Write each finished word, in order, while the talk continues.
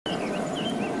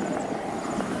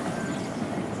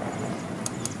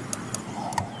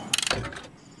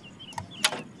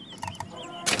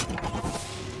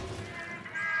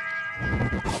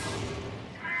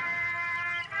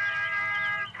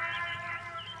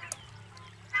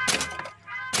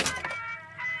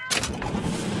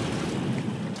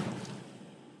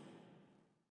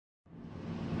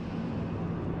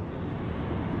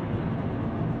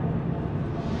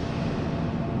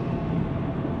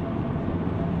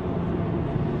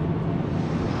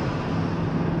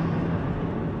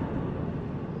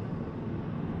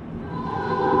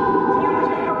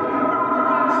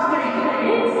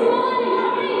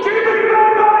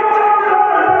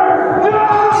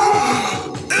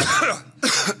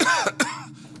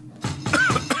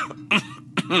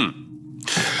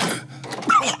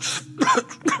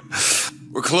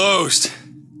closed.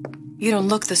 You don't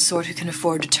look the sort who can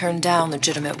afford to turn down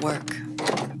legitimate work.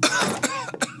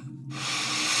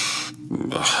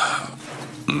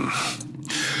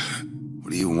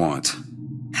 What do you want?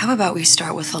 How about we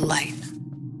start with a light?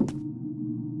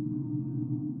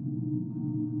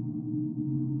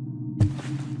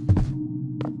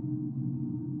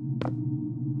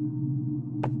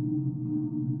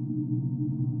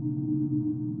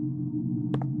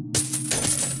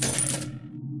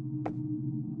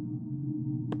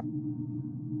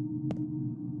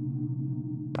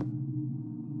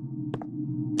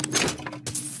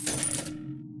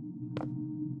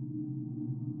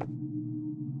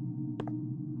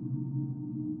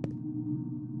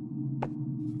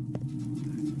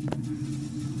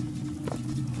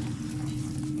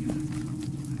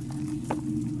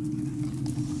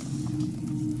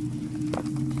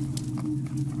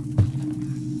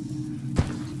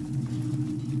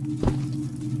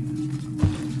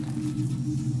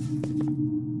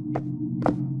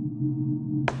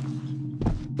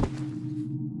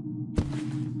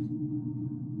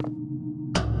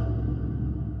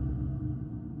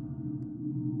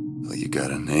 Well, you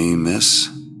got a name, miss?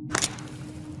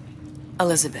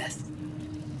 Elizabeth.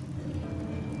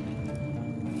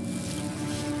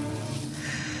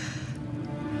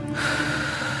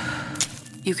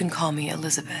 You can call me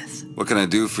Elizabeth. What can I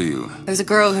do for you? There's a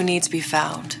girl who needs to be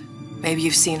found. Maybe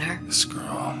you've seen her.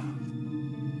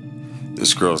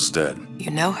 This girl's dead.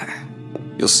 You know her.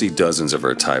 You'll see dozens of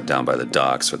her tied down by the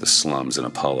docks or the slums in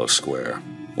Apollo Square.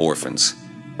 Orphans,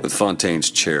 with Fontaine's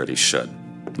charity shut.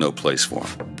 No place for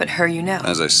them. But her you know.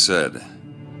 As I said,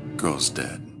 girl's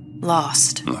dead.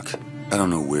 Lost. Look, I don't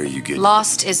know where you get...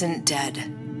 Lost isn't dead.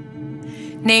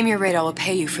 Name your rate, I will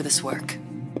pay you for this work.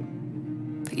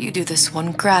 But you do this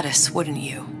one gratis, wouldn't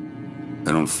you?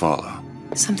 I don't follow.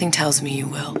 Something tells me you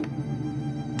will.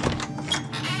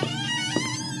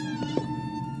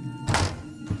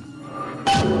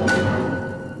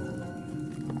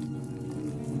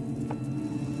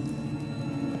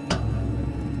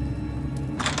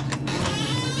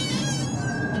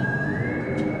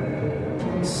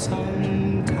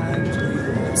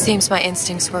 Seems my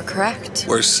instincts were correct.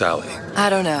 Where's Sally? I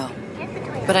don't know,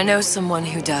 but I know someone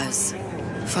who does.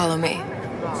 Follow me.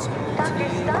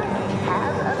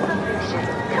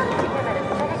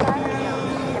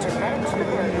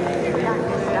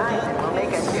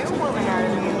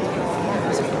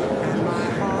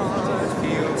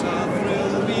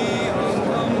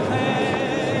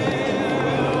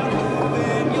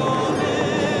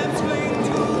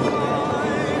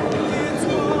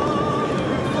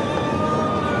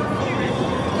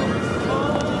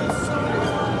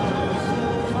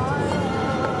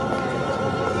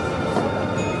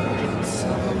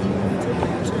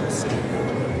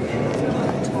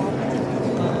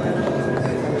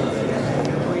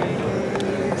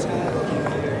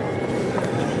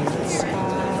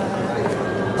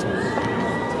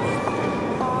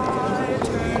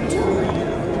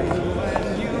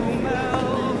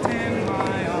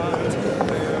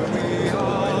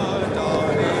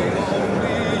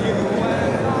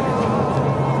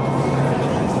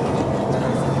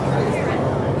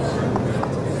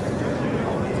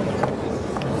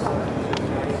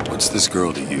 What's this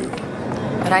girl to you?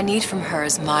 What I need from her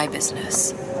is my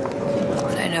business.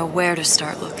 But I know where to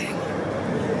start looking.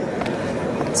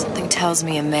 Something tells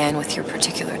me a man with your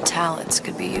particular talents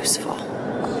could be useful.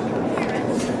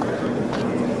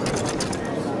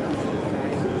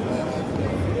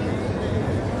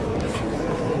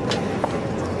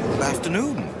 Good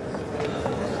afternoon.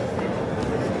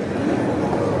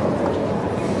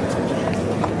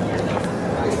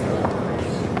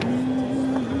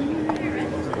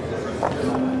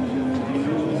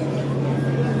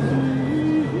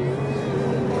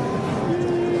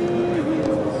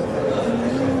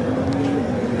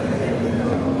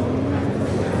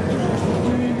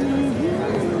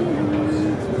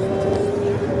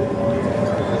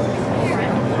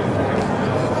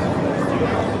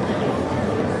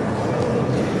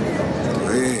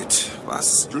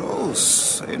 Was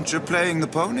los? Ain't you playing the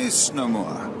ponies no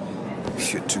more?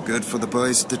 You're too good for the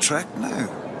boys at the track now.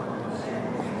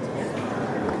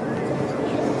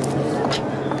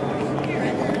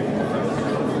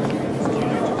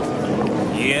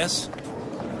 Yes?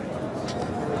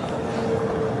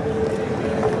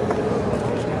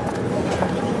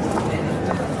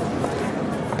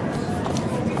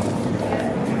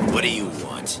 What do you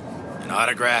want? An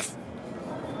autograph?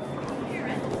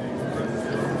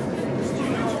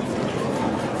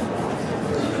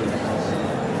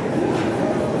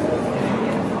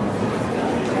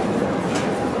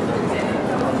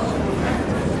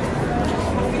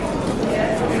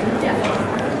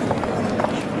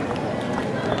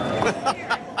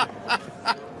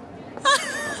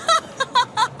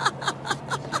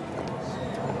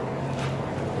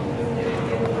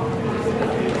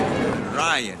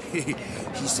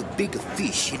 He's a big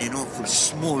fish in an awful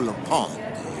small pond,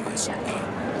 isn't he?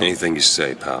 Anything you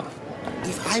say, pal.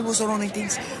 If I was running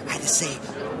things, I'd say,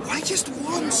 why just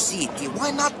one city?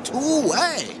 Why not two,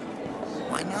 eh?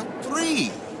 Why not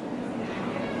three?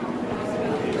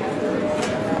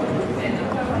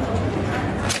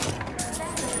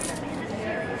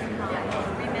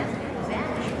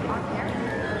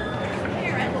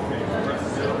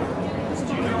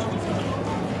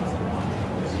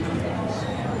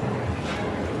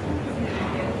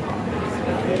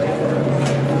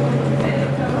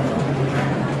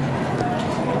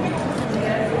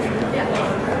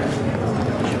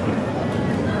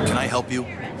 You?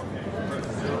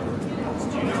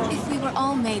 If we were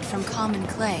all made from common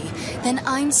clay, then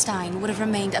Einstein would have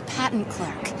remained a patent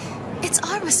clerk. It's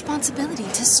our responsibility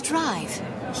to strive.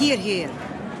 Here, here.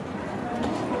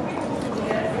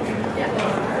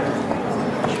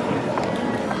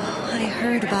 I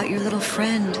heard about your little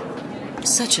friend.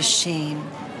 Such a shame.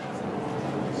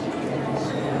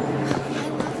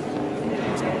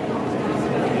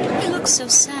 He looks so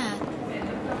sad.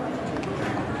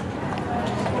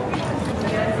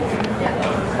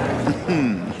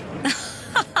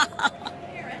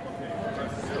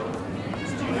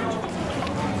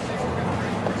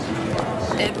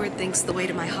 Edward thinks the way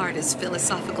to my heart is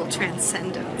philosophical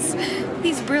transcendence.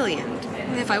 He's brilliant.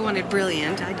 If I wanted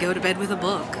brilliant, I'd go to bed with a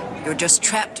book. You're just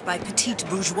trapped by petite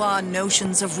bourgeois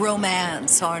notions of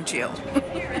romance, aren't you?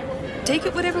 Take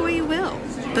it whatever way you will.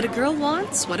 But a girl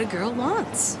wants what a girl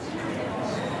wants.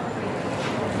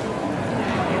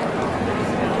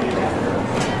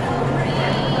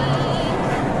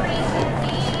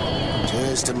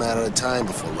 Just a matter of time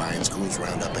before Ryan's goons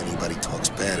round up anybody talks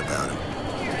bad about him.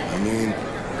 I mean,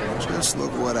 just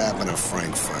look what happened to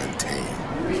Frank Fontaine.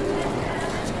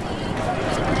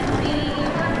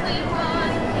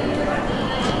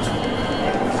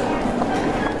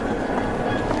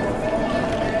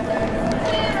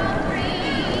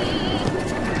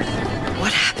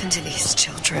 What happened to these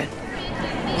children?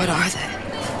 What are they?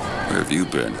 Where have you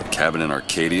been? A cabin in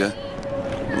Arcadia?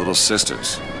 Little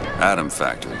sisters. Atom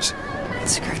factories.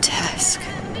 It's grotesque.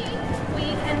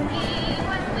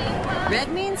 Red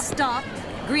means stop,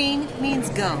 green means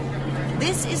go.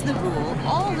 This is the rule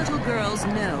all little girls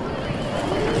know.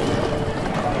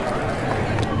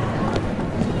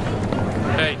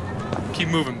 Hey, keep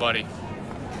moving, buddy.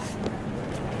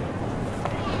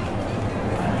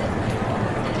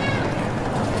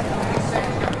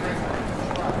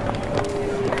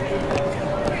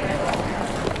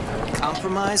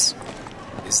 Compromise?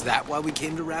 Is that why we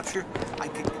came to Rapture? I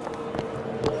could...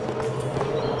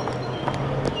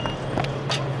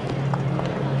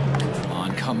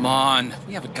 Come on,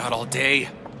 we haven't got all day.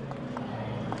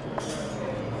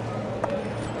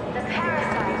 The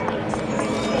parasite is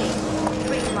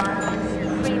free minds,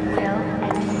 free will,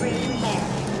 and free men.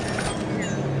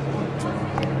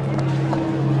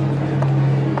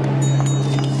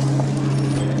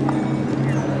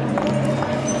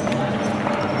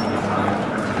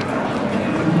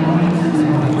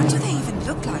 What do they even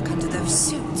look like under those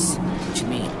suits? What do you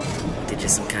mean? They're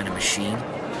just some kind of machine?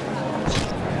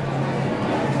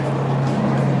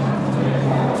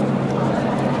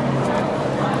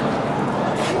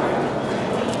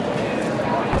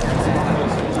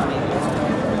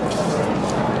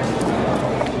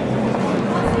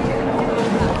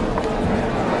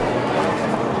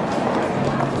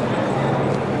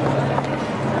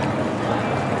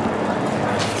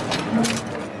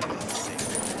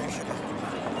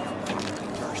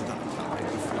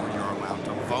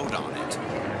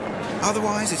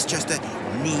 Otherwise, it's just a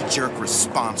knee-jerk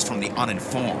response from the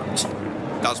uninformed.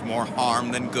 Does more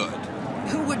harm than good.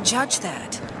 Who would judge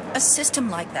that? A system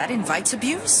like that invites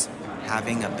abuse?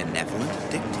 Having a benevolent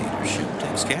dictatorship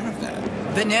takes care of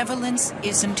that. Benevolence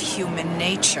isn't human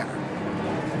nature.